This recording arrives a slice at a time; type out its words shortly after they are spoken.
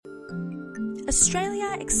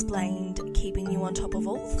Australia Explained, keeping you on top of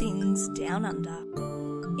all things down under.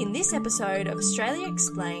 In this episode of Australia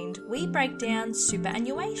Explained, we break down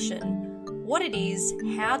superannuation, what it is,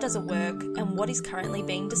 how does it work, and what is currently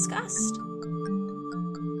being discussed.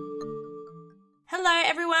 Hello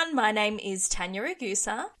everyone, my name is Tanya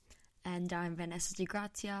Ragusa. And I'm Vanessa Di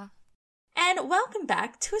Grazia. And welcome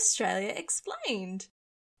back to Australia Explained.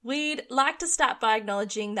 We'd like to start by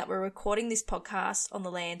acknowledging that we're recording this podcast on the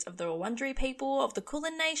lands of the Wurundjeri people of the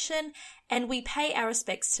Kulin Nation, and we pay our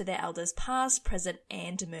respects to their elders past, present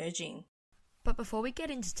and emerging. But before we get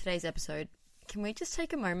into today's episode, can we just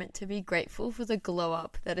take a moment to be grateful for the glow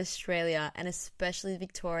up that Australia and especially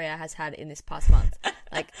Victoria has had in this past month?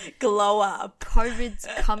 Like, glow up. COVID's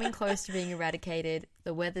coming close to being eradicated.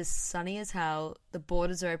 The weather's sunny as hell. The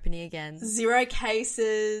borders are opening again. 0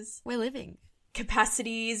 cases. We're living.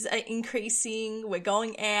 Capacities are increasing. We're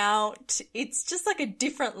going out. It's just like a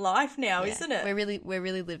different life now, isn't it? We're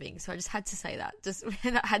really living. So I just had to say that.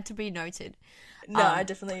 That had to be noted. No, I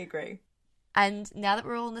definitely agree. And now that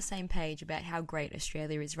we're all on the same page about how great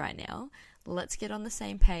Australia is right now, let's get on the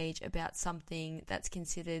same page about something that's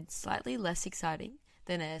considered slightly less exciting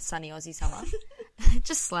than a sunny Aussie summer.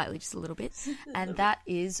 Just slightly, just a little bit. And that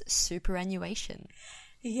is superannuation.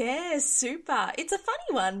 Yeah, super. It's a funny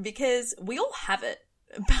one because we all have it,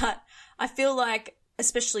 but I feel like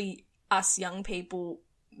especially us young people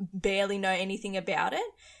barely know anything about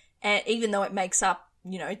it, and even though it makes up,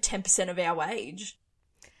 10% of our wage.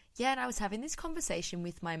 Yeah, and I was having this conversation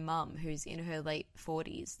with my mum, who's in her late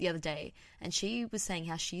 40s, the other day, and she was saying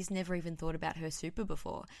how she's never even thought about her super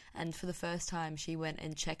before, and for the first time she went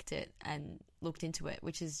and checked it and looked into it,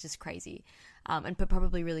 which is just crazy, and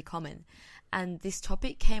probably really common. And this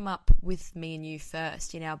topic came up with me and you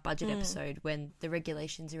first in our budget episode when the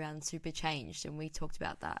regulations around super changed, and we talked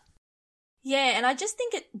about that. Yeah, and I just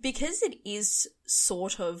think because it is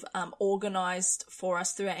sort of organised for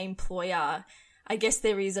us through our employer, I guess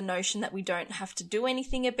there is a notion that we don't have to do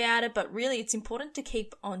anything about it, but really it's important to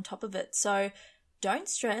keep on top of it. So don't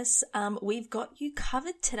stress. We've got you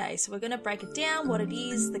covered today. So we're going to break it down, what it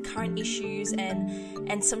is, the current issues,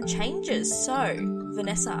 and some changes. So,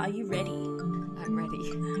 Vanessa, are you ready? I'm ready.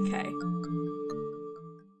 Okay.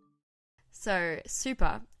 So,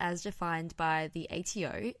 super, as defined by the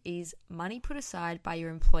ATO, is money put aside by your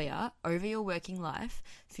employer over your working life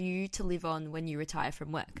for you to live on when you retire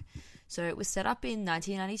from work. So it was set up in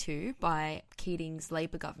 1992 by Keating's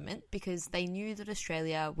Labor government because they knew that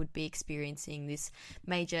Australia would be experiencing this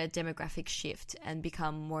major demographic shift and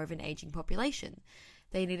become more of an ageing population.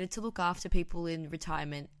 They needed to look after people in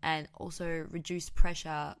retirement and also reduce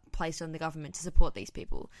pressure placed on the government to support these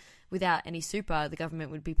people. Without any super, the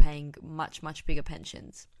government would be paying much, much bigger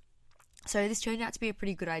pensions. So this turned out to be a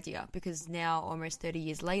pretty good idea because now, almost 30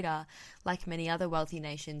 years later, like many other wealthy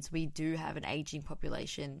nations, we do have an ageing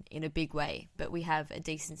population in a big way, but we have a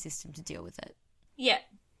decent system to deal with it. Yeah,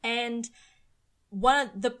 and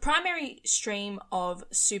the primary stream of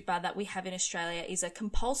super that we have in Australia is a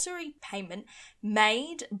compulsory payment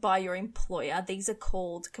made by your employer. These are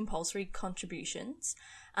called compulsory contributions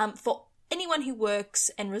for anyone who works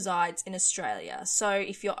and resides in Australia. So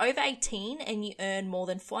if you're over 18 and you earn more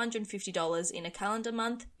than $450 in a calendar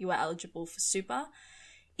month, you are eligible for super.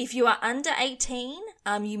 If you are under 18,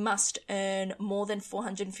 you must earn more than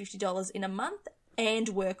 $450 in a month and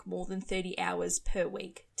work more than 30 hours per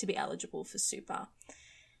week to be eligible for super.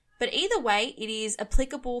 But either way, it is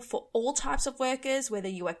applicable for all types of workers, whether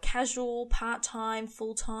you are casual, part-time,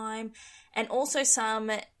 full-time, and also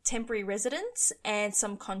some temporary residents and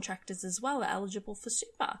some contractors as well are eligible for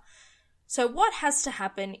super. So what has to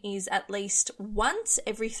happen is at least once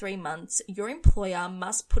every 3 months, your employer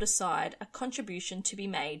must put aside a contribution to be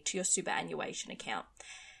made to your superannuation account.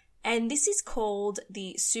 And this is called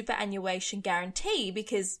the superannuation guarantee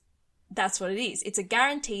because that's what it is. It's a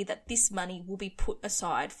guarantee that this money will be put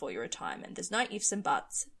aside for your retirement. There's no ifs and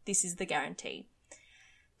buts. This is the guarantee.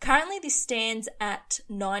 Currently, this stands at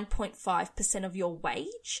 9.5% of your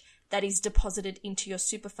wage that is deposited into your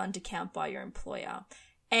super fund account by your employer.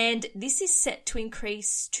 And this is set to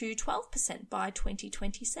increase to 12% by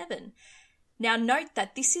 2027. Now, note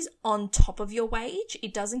that this is on top of your wage.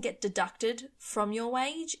 It doesn't get deducted from your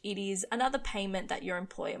wage. It is another payment that your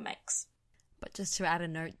employer makes. But just to add a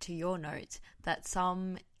note to your note, that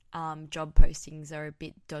some job postings are a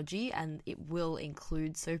bit dodgy and it will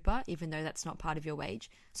include super, even though that's not part of your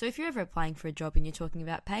wage. So if you're ever applying for a job and you're talking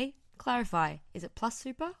about pay, clarify, is it plus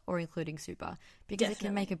super or including super? Because Definitely. It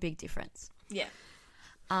can make a big difference. Yeah.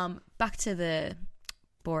 Back to the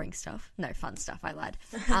boring stuff. No, fun stuff, I lied.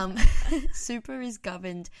 Super is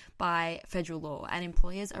governed by federal law and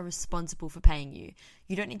employers are responsible for paying you.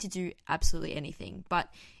 You don't need to do absolutely anything,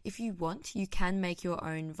 but if you want, you can make your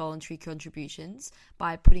own voluntary contributions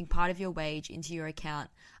by putting part of your wage into your account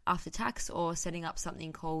after tax or setting up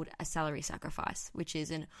something called a salary sacrifice, which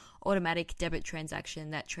is an automatic debit transaction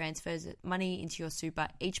that transfers money into your super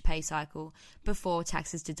each pay cycle before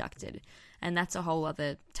tax is deducted. And that's a whole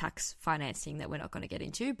other tax financing that we're not going to get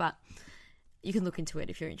into, but you can look into it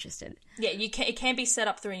if you're interested. Yeah, it can be set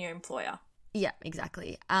up through your employer. Yeah,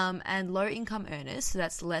 exactly. And low income earners, so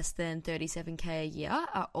that's less than 37k a year,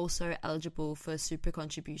 are also eligible for super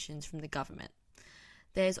contributions from the government.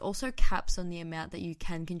 There's also caps on the amount that you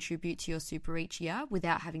can contribute to your super each year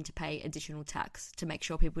without having to pay additional tax to make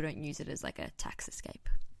sure people don't use it as like a tax escape.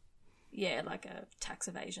 Yeah, like a tax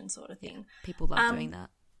evasion sort of thing. Yeah, people love doing that.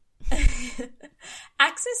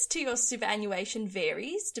 Access to your superannuation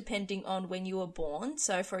varies depending on when you were born.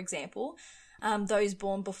 So, for example, those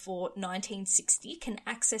born before 1960 can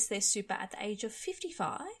access their super at the age of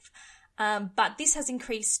 55. But this has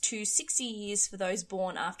increased to 60 years for those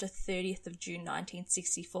born after 30th of June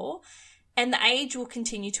 1964. And the age will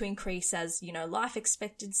continue to increase as, life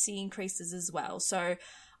expectancy increases as well. So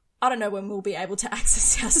I don't know when we'll be able to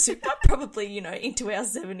access our super, probably, into our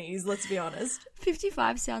 70s, let's be honest.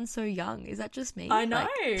 55 sounds so young. Is that just me? I know.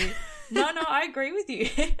 No, I agree with you.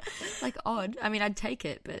 Like odd. I mean, I'd take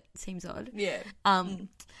it, but it seems odd. Yeah.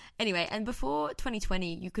 Anyway, and before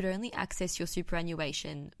 2020, you could only access your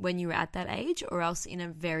superannuation when you were at that age or else in a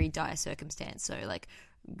very dire circumstance. So, like,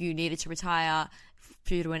 you needed to retire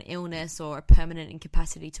due to an illness or a permanent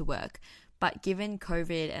incapacity to work. But given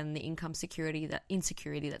COVID and the insecurity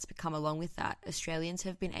that's become along with that, Australians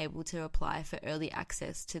have been able to apply for early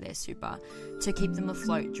access to their super to keep them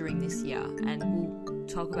afloat during this year. And we'll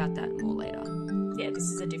talk about that more later. Yeah, this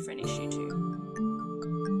is a different issue too.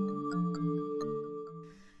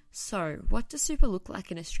 So, what does super look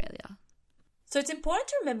like in Australia? So it's important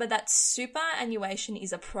to remember that superannuation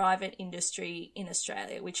is a private industry in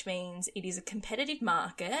Australia, which means it is a competitive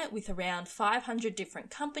market with around 500 different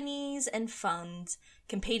companies and funds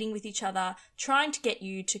competing with each other, trying to get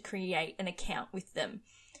you to create an account with them.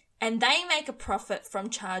 And they make a profit from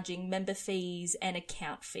charging member fees and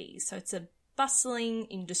account fees. So it's a bustling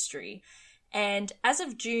industry. And as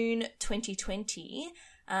of June 2020,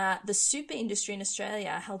 the super industry in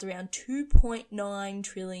Australia held around $2.9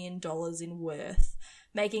 trillion in worth,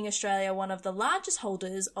 making Australia one of the largest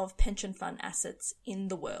holders of pension fund assets in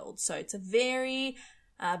the world. So it's a very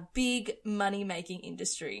big money-making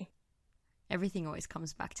industry. Everything always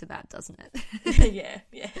comes back to that, doesn't it? Yeah,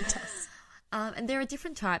 it does. And there are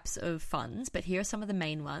different types of funds, but here are some of the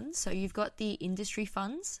main ones. So you've got the industry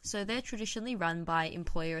funds. So they're traditionally run by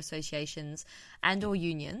employer associations and or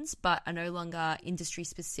unions, but are no longer industry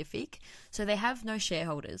specific. So they have no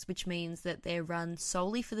shareholders, which means that they're run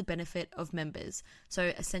solely for the benefit of members.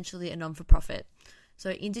 So essentially a non-for-profit. So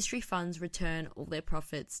industry funds return all their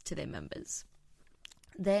profits to their members.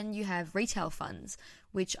 Then you have retail funds,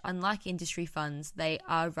 which, unlike industry funds, they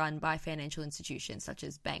are run by financial institutions such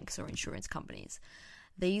as banks or insurance companies.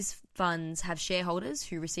 These funds have shareholders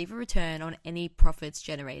who receive a return on any profits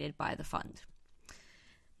generated by the fund.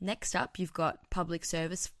 Next up, you've got public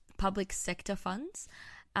sector funds.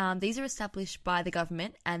 These are established by the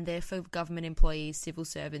government and they're for government employees, civil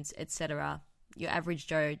servants, etc. Your average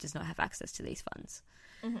Joe does not have access to these funds.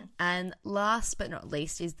 Mm-hmm. And last but not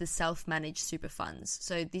least is the self-managed super funds.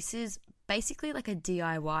 So this is basically like a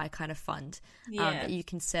DIY kind of fund that you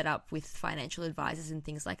can set up with financial advisors and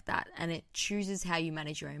things like that. And it chooses how you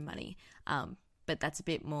manage your own money. But that's a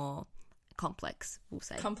bit more complex, we'll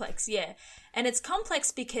say. Complex, yeah. And it's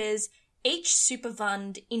complex because each super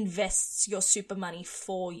fund invests your super money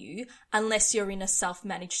for you unless you're in a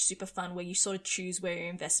self-managed super fund where you sort of choose where your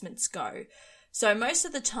investments go. So most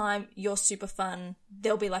of the time, your super fund,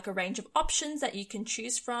 there'll be like a range of options that you can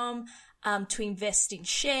choose from to invest in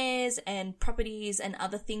shares and properties and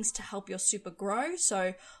other things to help your super grow.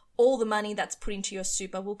 So all the money that's put into your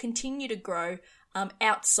super will continue to grow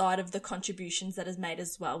outside of the contributions that is made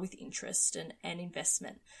as well with interest and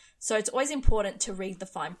investment. So it's always important to read the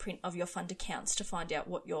fine print of your fund accounts to find out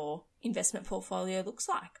what your investment portfolio looks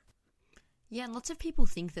like. Yeah, and lots of people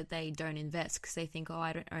think that they don't invest because they think,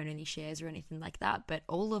 I don't own any shares or anything like that. But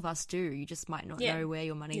all of us do. You just might not know where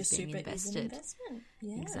your money is being invested.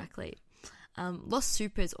 Yeah. Exactly. Lost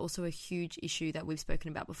super is also a huge issue that we've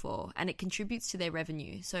spoken about before, and it contributes to their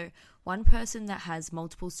revenue. So one person that has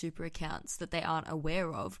multiple super accounts that they aren't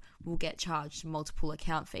aware of will get charged multiple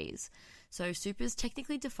account fees. So super is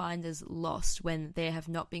technically defined as lost when there have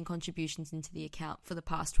not been contributions into the account for the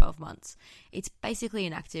past 12 months. It's basically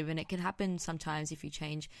inactive, and it can happen sometimes if you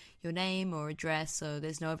change your name or address or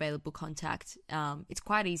there's no available contact. It's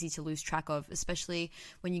quite easy to lose track of, especially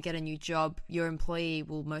when you get a new job. Your employee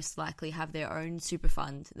will most likely have their own super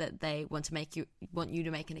fund that they want you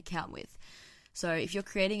to make an account with. So if you're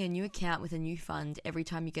creating a new account with a new fund every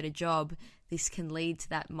time you get a job, this can lead to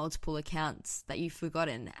that multiple accounts that you've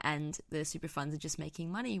forgotten, and the super funds are just making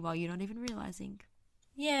money while you're not even realizing.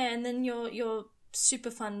 Yeah, and then your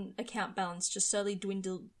super fund account balance just slowly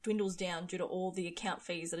dwindles down due to all the account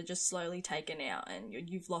fees that are just slowly taken out, and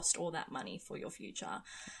you've lost all that money for your future.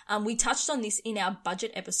 We touched on this in our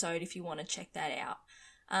budget episode if you want to check that out.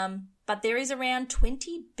 But there is around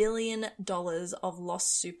 $20 billion of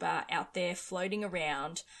lost super out there floating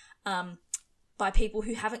around by people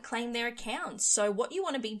who haven't claimed their accounts. So what you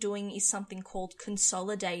want to be doing is something called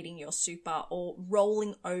consolidating your super or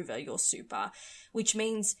rolling over your super, which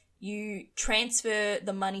means you transfer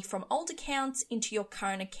the money from old accounts into your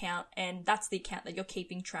current account, and that's the account that you're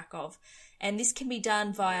keeping track of. And this can be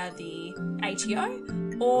done via the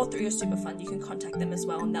ATO or through your super fund. You can contact them as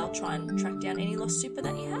well, and they'll try and track down any lost super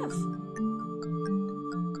that you have.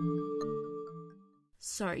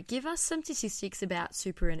 So give us some statistics about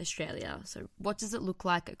super in Australia. So what does it look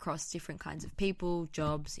like across different kinds of people,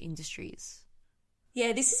 jobs, industries?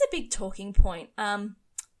 Yeah, this is a big talking point.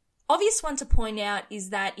 Obvious one to point out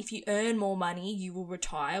is that if you earn more money, you will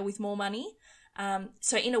retire with more money.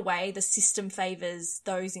 So in a way, the system favours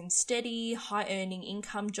those in steady, high-earning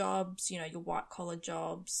income jobs, your white-collar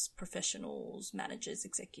jobs, professionals, managers,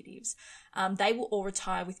 executives. They will all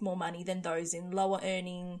retire with more money than those in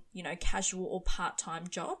lower-earning, casual or part-time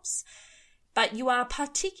jobs. But you are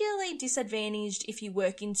particularly disadvantaged if you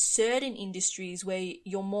work in certain industries where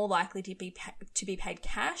you're more likely to be paid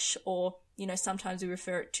cash, or, sometimes we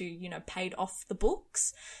refer it to, paid off the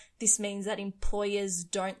books. This means that employers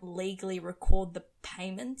don't legally record the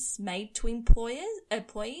payments made to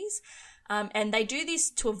employees. And they do this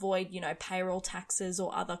to avoid, payroll taxes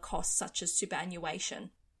or other costs such as superannuation.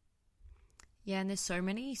 Yeah, and there's so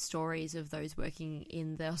many stories of those working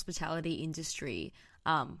in the hospitality industry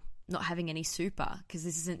not having any super, because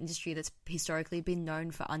this is an industry that's historically been known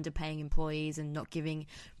for underpaying employees and not giving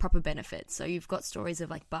proper benefits. So you've got stories of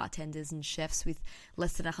like bartenders and chefs with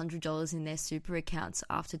less than $100 in their super accounts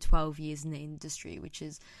after 12 years in the industry, which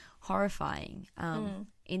is horrifying.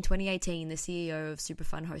 In 2018, the CEO of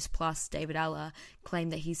Superfund Host Plus, David Aller,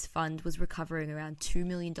 claimed that his fund was recovering around $2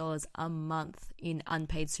 million a month in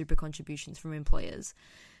unpaid super contributions from employers.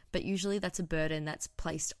 But usually that's a burden that's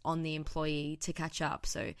placed on the employee to catch up.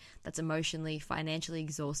 So that's emotionally, financially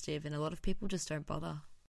exhaustive, and a lot of people just don't bother.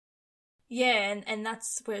 Yeah, and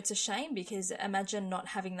that's where it's a shame, because imagine not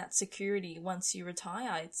having that security once you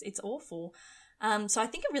retire. It's awful. So I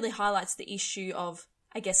think it really highlights the issue of,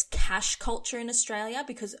 I guess, cash culture in Australia,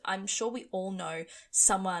 because I'm sure we all know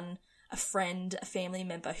someone, a friend, a family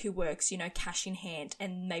member who works, cash in hand,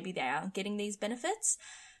 and maybe they aren't getting these benefits.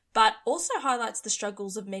 But also highlights the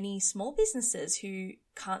struggles of many small businesses who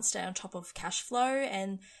can't stay on top of cash flow,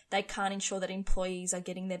 and they can't ensure that employees are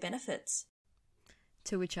getting their benefits.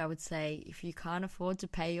 To which I would say, if you can't afford to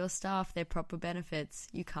pay your staff their proper benefits,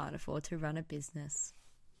 you can't afford to run a business.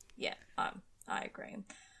 Yeah, I agree.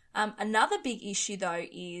 Another big issue, though,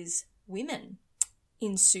 is women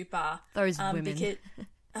in super. Those women.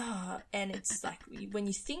 And it's like, when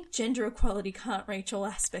you think gender equality can't reach all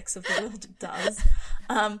aspects of the world, it does.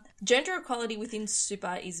 Gender equality within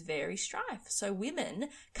super is very strife. So women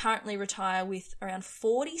currently retire with around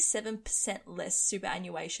 47% less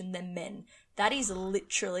superannuation than men. That is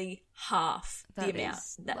literally half the amount.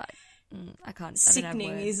 I can't.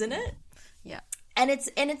 Sickening, isn't it? Yeah. And it's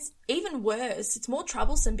even worse. It's more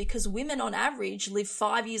troublesome because women on average live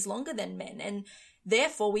 5 years longer than men, and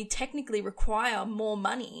therefore we require more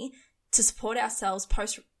money to support ourselves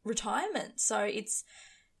post-retirement. So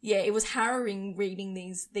it was harrowing reading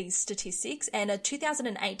these statistics. And a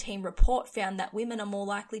 2018 report found that women are more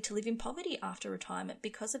likely to live in poverty after retirement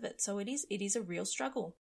because of it. So it is a real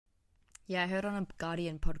struggle. Yeah, I heard on a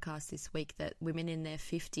Guardian podcast this week that women in their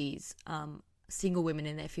 50s, single women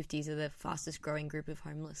in their 50s, are the fastest growing group of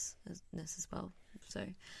homelessness as well. So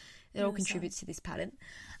it all contributes to this pattern.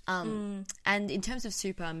 And in terms of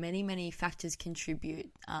super, many factors contribute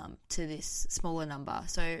to this smaller number.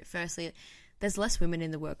 So firstly, there's less women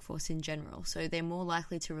in the workforce in general. So they're more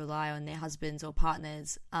likely to rely on their husbands or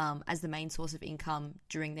partners as the main source of income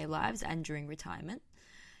during their lives and during retirement.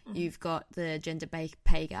 You've got the gender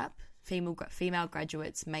pay gap. Female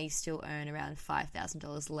graduates may still earn around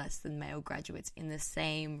 $5,000 less than male graduates in the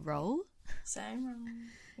same role Same.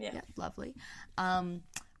 Yeah. Yeah, lovely.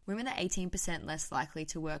 Women are 18% less likely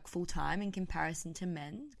to work full-time in comparison to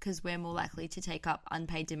men because we're more likely to take up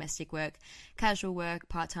unpaid domestic work, casual work,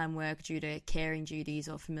 part-time work due to caring duties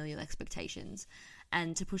or familial expectations.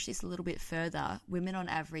 And to push this a little bit further, women on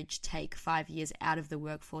average take 5 years out of the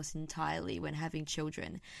workforce entirely when having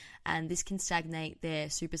children, and this can stagnate their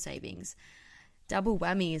super savings. Double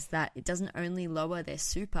whammy is that it doesn't only lower their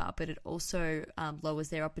super, but it also lowers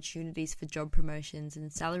their opportunities for job promotions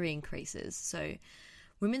and salary increases. So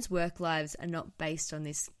women's work lives are not based on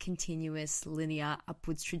this continuous linear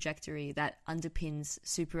upwards trajectory that underpins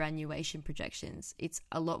superannuation projections. It's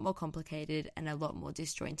a lot more complicated and a lot more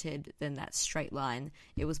disjointed than that straight line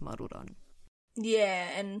it was modelled on. Yeah,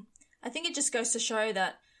 and I think it just goes to show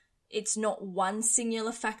that it's not one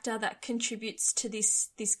singular factor that contributes to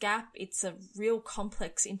this gap. It's a real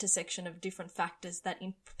complex intersection of different factors that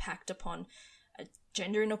impact upon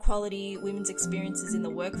gender inequality, women's experiences in the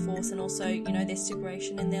workforce, and also, their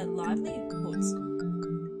situation and their livelihoods.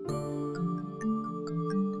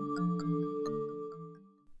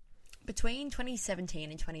 Between 2017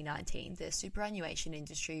 and 2019, the superannuation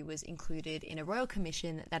industry was included in a royal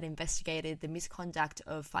commission that investigated the misconduct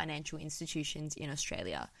of financial institutions in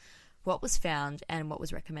Australia. What was found and what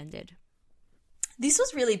was recommended? This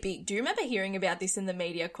was really big. Do you remember hearing about this in the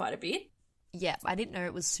media quite a bit? Yeah, I didn't know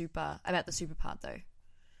it was about the super part though.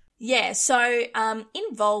 Yeah, so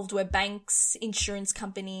involved were banks, insurance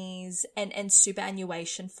companies, and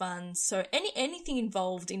superannuation funds. So anything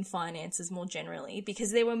involved in finances more generally,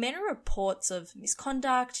 because there were many reports of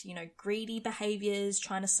misconduct, greedy behaviours,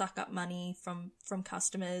 trying to suck up money from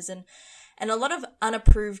customers, and a lot of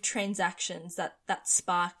unapproved transactions that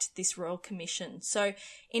sparked this Royal Commission. So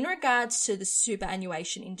in regards to the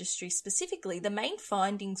superannuation industry specifically, the main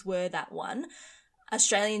findings were that one,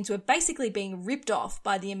 Australians were basically being ripped off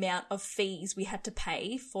by the amount of fees we had to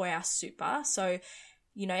pay for our super. So,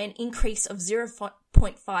 an increase of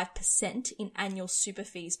 0.5% in annual super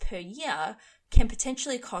fees per year can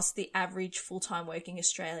potentially cost the average full-time working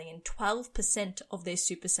Australian 12% of their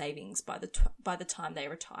super savings by the time they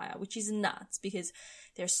retire, which is nuts because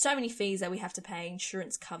there are so many fees that we have to pay,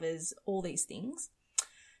 insurance covers, all these things.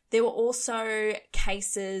 There were also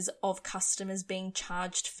cases of customers being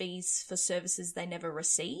charged fees for services they never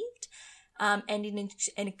received. And in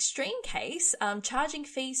an extreme case, charging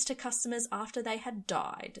fees to customers after they had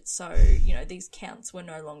died. So, these counts were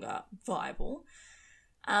no longer viable.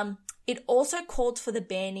 It also called for the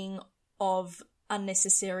banning of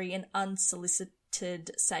unnecessary and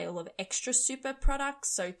unsolicited sale of extra super products.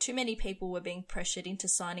 So too many people were being pressured into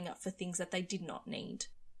signing up for things that they did not need.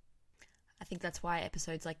 I think that's why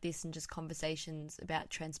episodes like this and just conversations about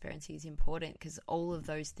transparency is important, because all of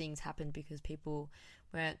those things happened because people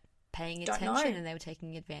weren't paying attention and they were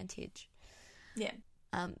taking advantage. Yeah.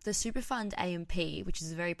 The super fund AMP, which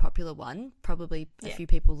is a very popular one, probably a few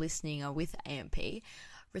people listening are with AMP,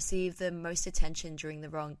 received the most attention during the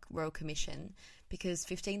Royal Commission because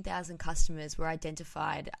 15,000 customers were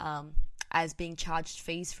identified as being charged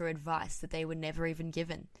fees for advice that they were never even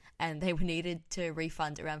given, and they were needed to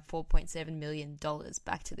refund around $4.7 million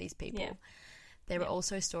back to these people. Yeah. There were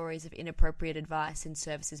also stories of inappropriate advice and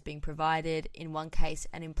services being provided. In one case,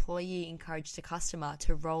 an employee encouraged a customer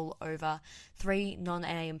to roll over 3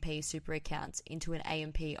 non-AMP super accounts into an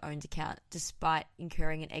AMP-owned account, despite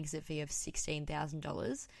incurring an exit fee of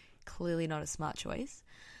 $16,000. Clearly not a smart choice.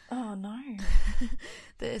 Oh, no.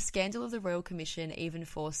 The scandal of the Royal Commission even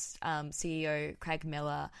forced CEO Craig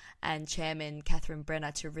Miller and Chairman Catherine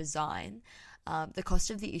Brenner to resign. The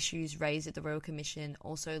cost of the issues raised at the Royal Commission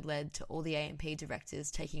also led to all the AMP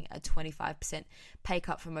directors taking a 25% pay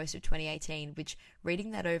cut for most of 2018, which,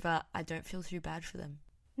 reading that over, I don't feel too bad for them.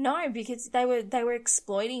 No, because they were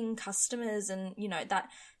exploiting customers, and that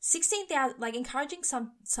 $16,000, like encouraging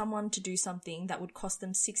someone to do something that would cost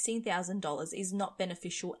them $16,000 is not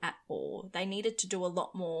beneficial at all. They needed to do a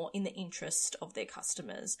lot more in the interest of their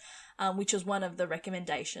customers, which was one of the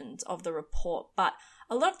recommendations of the report. But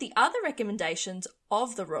a lot of the other recommendations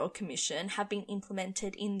of the Royal Commission have been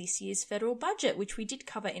implemented in this year's federal budget, which we did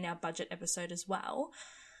cover in our budget episode as well.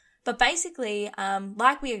 But basically,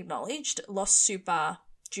 like we acknowledged, lost super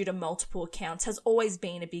due to multiple accounts has always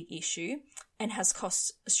been a big issue and has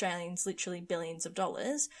cost Australians literally billions of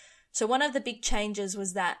dollars. So one of the big changes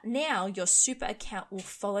was that now your super account will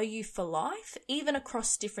follow you for life, even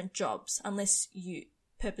across different jobs, unless you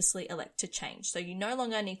purposely elect to change. So you no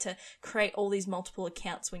longer need to create all these multiple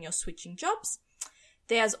accounts when you're switching jobs.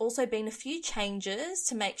 There's also been a few changes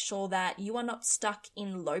to make sure that you are not stuck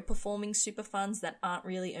in low-performing super funds that aren't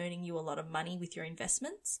really earning you a lot of money with your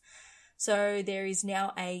investments. So there is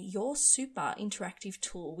now a Your Super interactive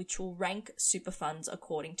tool which will rank super funds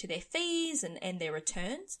according to their fees and their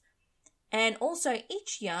returns. And also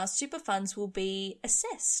each year, super funds will be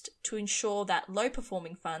assessed to ensure that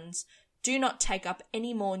low-performing funds do not take up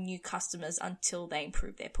any more new customers until they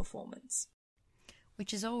improve their performance.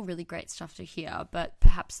 Which is all really great stuff to hear, but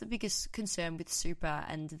perhaps the biggest concern with super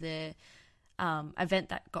and the event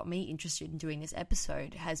that got me interested in doing this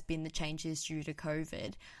episode has been the changes due to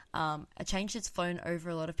COVID. A change that's flown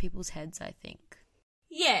over a lot of people's heads, I think.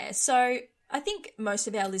 Yeah, so I think most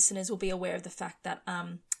of our listeners will be aware of the fact that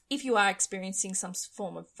if you are experiencing some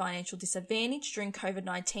form of financial disadvantage during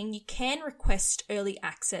COVID-19, you can request early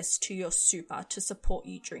access to your super to support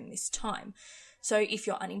you during this time. So if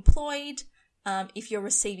you're unemployed, if you're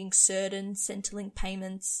receiving certain Centrelink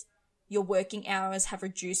payments, your working hours have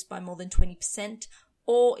reduced by more than 20%,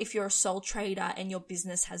 or if you're a sole trader and your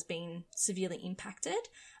business has been severely impacted,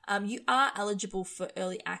 you are eligible for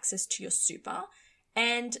early access to your super.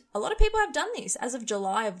 And a lot of people have done this. As of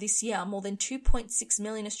July of this year, more than 2.6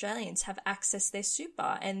 million Australians have accessed their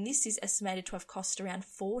super, and this is estimated to have cost around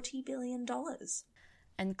 $40 billion.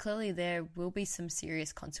 And clearly there will be some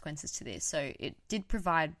serious consequences to this. So it did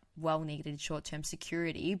provide well-needed short-term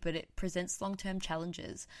security, but it presents long-term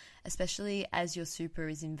challenges, especially as your super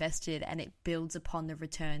is invested and it builds upon the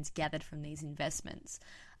returns gathered from these investments.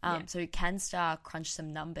 So CanStar crunched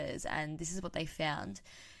some numbers, and this is what they found.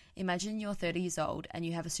 Imagine you're 30 years old and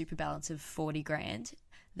you have a super balance of 40 grand.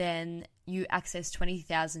 Then you access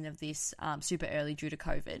 20,000 of this super early due to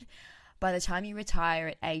COVID. By the time you retire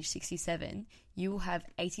at age 67, you will have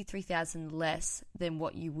 83,000 less than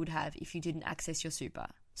what you would have if you didn't access your super.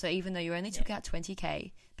 So even though you only took out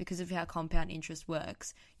 20k, because of how compound interest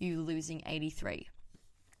works, you're losing 83.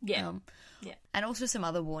 And also some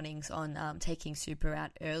other warnings on taking super out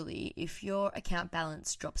early. If your account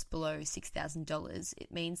balance drops below $6,000,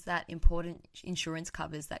 it means that important insurance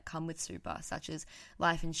covers that come with super, such as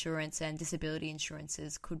life insurance and disability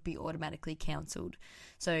insurances, could be automatically cancelled.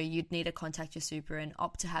 So you'd need to contact your super and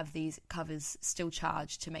opt to have these covers still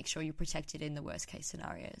charged to make sure you're protected in the worst case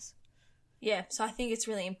scenarios. Yeah, so I think it's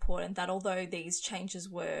really important that although these changes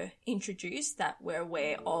were introduced, that we're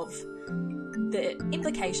aware of the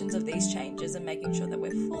implications of these changes and making sure that we're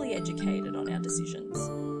fully educated on our decisions.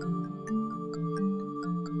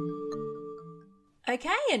 Okay,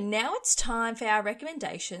 and now it's time for our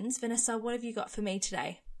recommendations. Vanessa, what have you got for me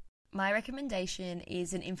today? My recommendation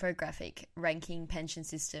is an infographic ranking pension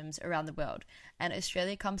systems around the world, and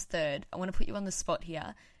Australia comes third. I want to put you on the spot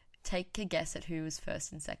here. Take a guess at who was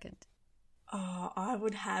first and second. Oh, I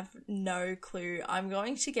would have no clue. I'm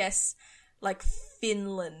going to guess like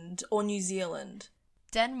Finland or New Zealand.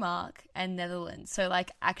 Denmark and Netherlands. So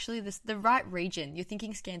like actually the right region. You're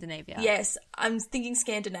thinking Scandinavia. Yes, I'm thinking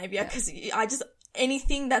Scandinavia because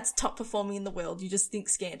anything that's top performing in the world, you just think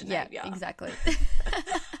Scandinavia. Yeah, exactly.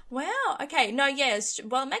 Wow. Okay. No, yes.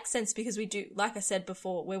 Well, it makes sense because we do, like I said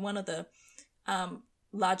before, we're one of the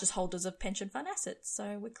largest holders of pension fund assets.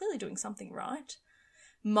 So we're clearly doing something right.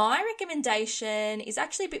 My recommendation is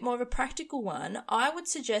actually a bit more of a practical one. I would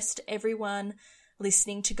suggest everyone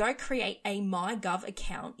listening to go create a MyGov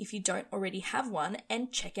account if you don't already have one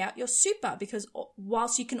and check out your super, because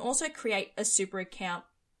whilst you can also create a super account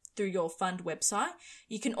through your fund website,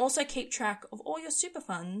 you can also keep track of all your super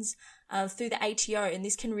funds through the ATO, and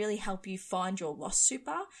this can really help you find your lost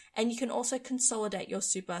super, and you can also consolidate your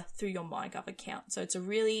super through your MyGov account. So it's a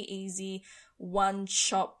really easy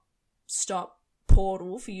one-stop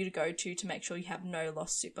portal for you to go to make sure you have no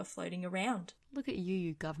lost super floating around. Look at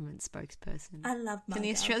you government spokesperson. I love MyGov. Can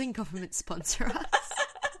the Australian government sponsor us?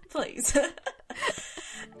 Please.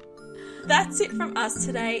 That's it from us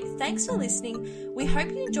today. Thanks for listening. We hope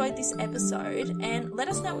you enjoyed this episode and let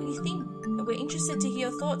us know what you think. We're interested to hear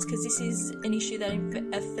your thoughts because this is an issue that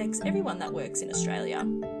affects everyone that works in Australia.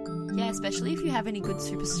 Yeah, especially if you have any good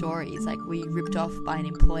super stories, like were you ripped off by an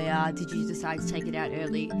employer? Did you decide to take it out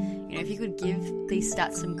early? You know, if you could give these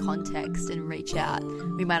stats some context and reach out,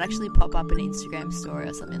 we might actually pop up an Instagram story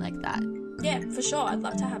or something like that. Yeah, for sure. I'd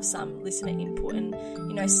love to have some listener input and,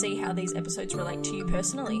 see how these episodes relate to you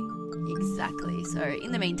personally. Exactly. So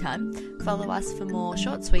in the meantime, follow us for more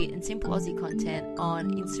short, sweet and simple Aussie content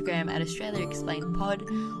on Instagram at Australia Explained Pod.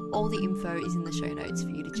 All the info is in the show notes for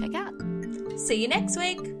you to check out. See you next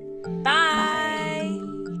week. Bye.